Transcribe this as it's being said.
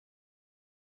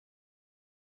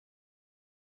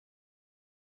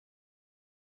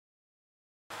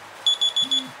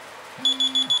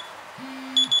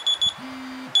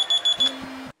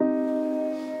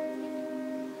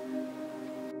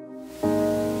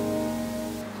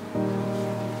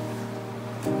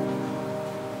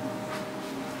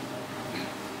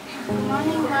Good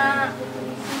morning, Ma.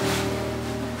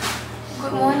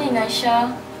 Good morning,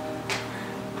 Aishah.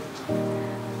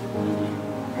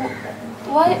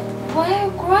 Why are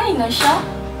you crying, Aishah?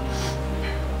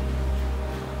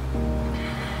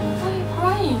 Why are you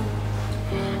crying?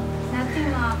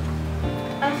 Nothing, Ma.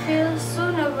 I feel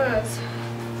so nervous.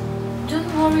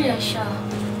 Don't worry, Aishah.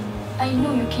 I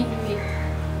know you can do it.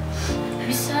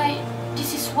 Besides,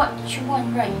 this is what you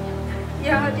want, right?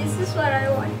 Yeah, this is what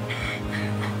I want.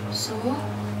 So,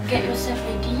 get yourself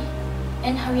ready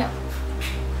and hurry up.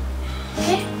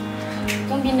 Okay?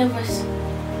 Don't be nervous.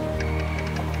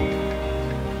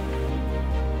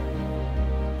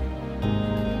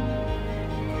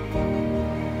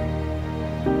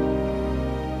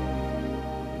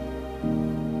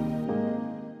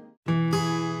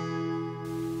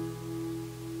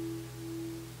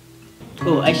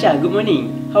 Oh, Aishah, good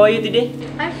morning. How are you today?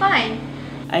 I'm fine.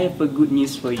 I have a good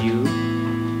news for you.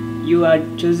 You are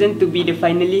chosen to be the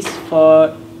finalist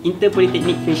for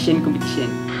Polytechnic Fashion Competition.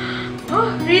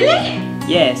 Oh, really?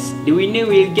 Yes, the winner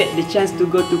will get the chance to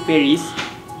go to Paris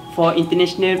for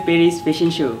International Paris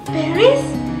Fashion Show. Paris?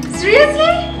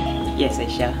 Seriously? Yes,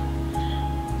 Aishah.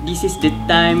 This is the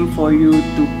time for you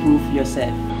to prove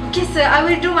yourself. Okay, sir. I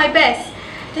will do my best.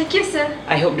 Thank you, sir.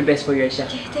 I hope the best for you, Aishah.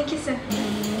 Okay, thank you, sir.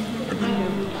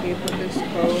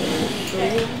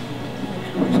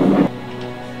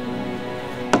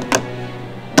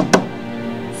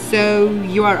 So,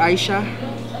 you are Aishah?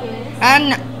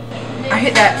 And I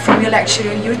heard that from your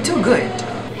lecturer, you're too good.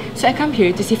 So I come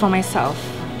here to see for myself.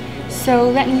 So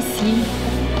let me see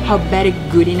how better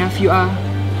good enough you are.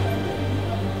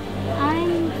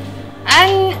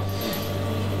 And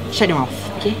shut him off,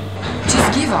 okay?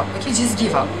 Just give up, okay? Just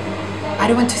give up. I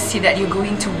don't want to see that you're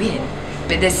going to win.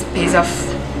 But this pays off.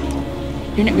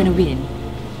 You're not gonna win.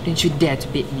 Don't you dare to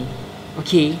beat me,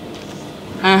 okay?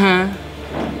 Uh-huh.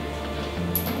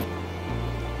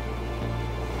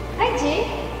 Hi, Jay.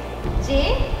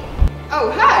 Jay? Oh,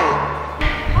 hi!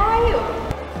 How are you?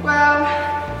 Well,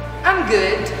 I'm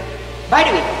good. By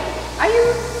the way, are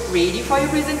you ready for your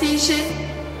presentation?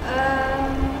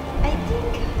 I think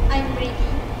I'm ready.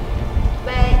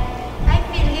 But I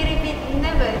feel a little bit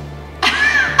nervous.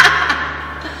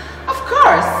 Of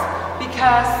course,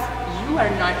 because you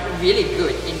are not really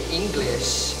good in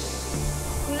English.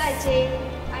 Good luck, Jay.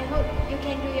 I hope you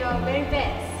can do your very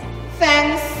best.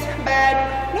 Thanks,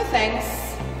 but no thanks.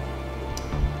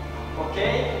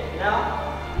 Okay,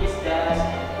 now please just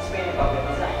explain about the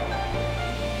design.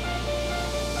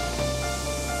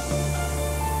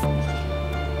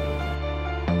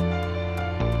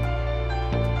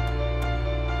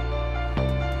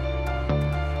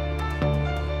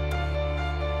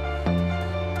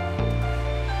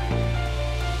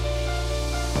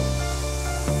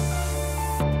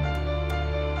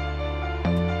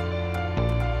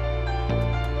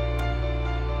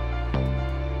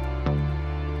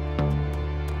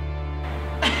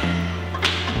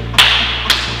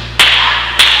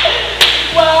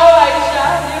 Wow,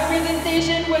 Aishah, your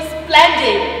presentation was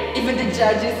splendid. Even the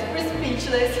judges were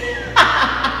speechless.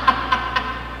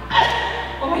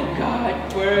 Oh my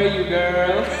God, where are you,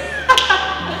 girl?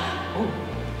 Oh,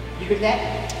 you heard that?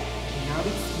 Now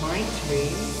it's my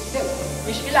turn. So,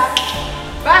 wish me luck.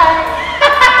 Bye.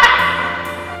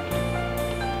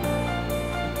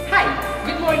 Hi,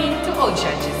 good morning to all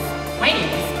judges. My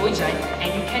name is Bojan and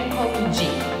you can call me G.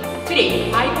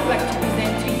 Today, I would like to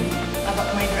present to you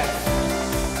about my dress.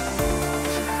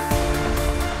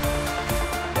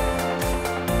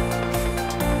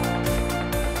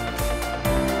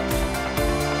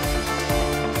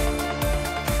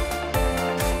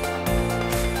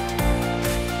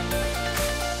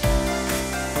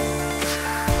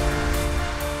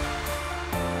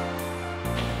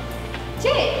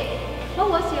 Jay, how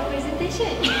was your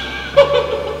presentation?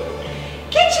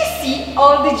 Can't you see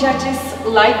all the judges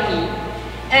like me?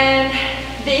 And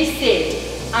they said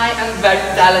I am very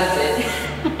talented.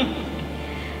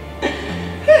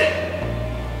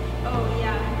 Oh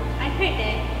yeah, I heard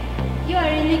that. You are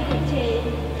really good, Jay.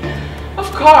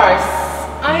 Of course,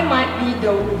 I might be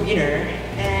the winner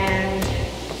and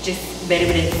just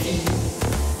better than see.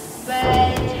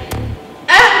 But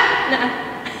Nah.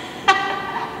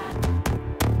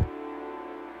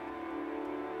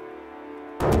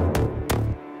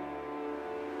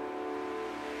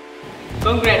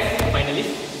 Congrats,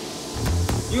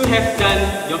 finalists. You have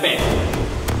done your best.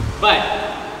 But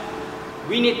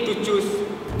we need to choose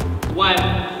one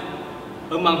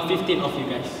among 15 of you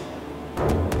guys.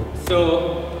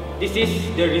 So this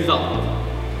is the result.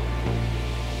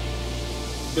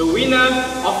 The winner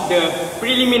of the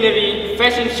preliminary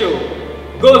fashion show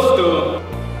goes to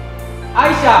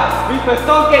Aishah with a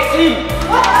Songket team.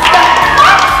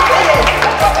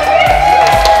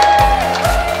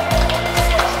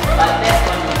 But that's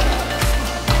one more.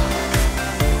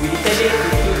 We decided to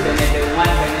choose another one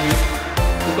family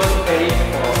to go to Paris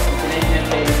for international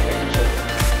Paris fashion show.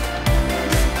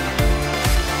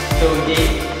 So Jay,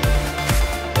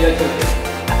 your turn.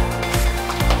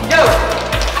 No!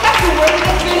 I have to wear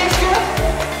this finish shoes?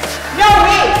 No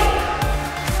way!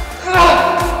 Ugh,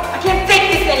 I can't take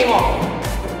this anymore!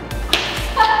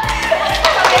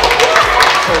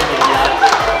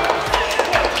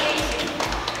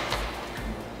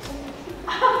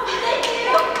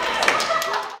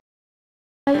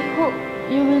 I hope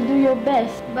you will do your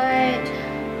best. But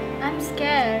I'm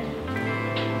scared.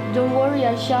 Don't worry,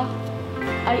 Aishah.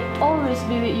 I always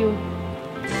be with you.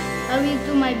 I will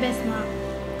do my best, Mom.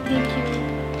 Thank you.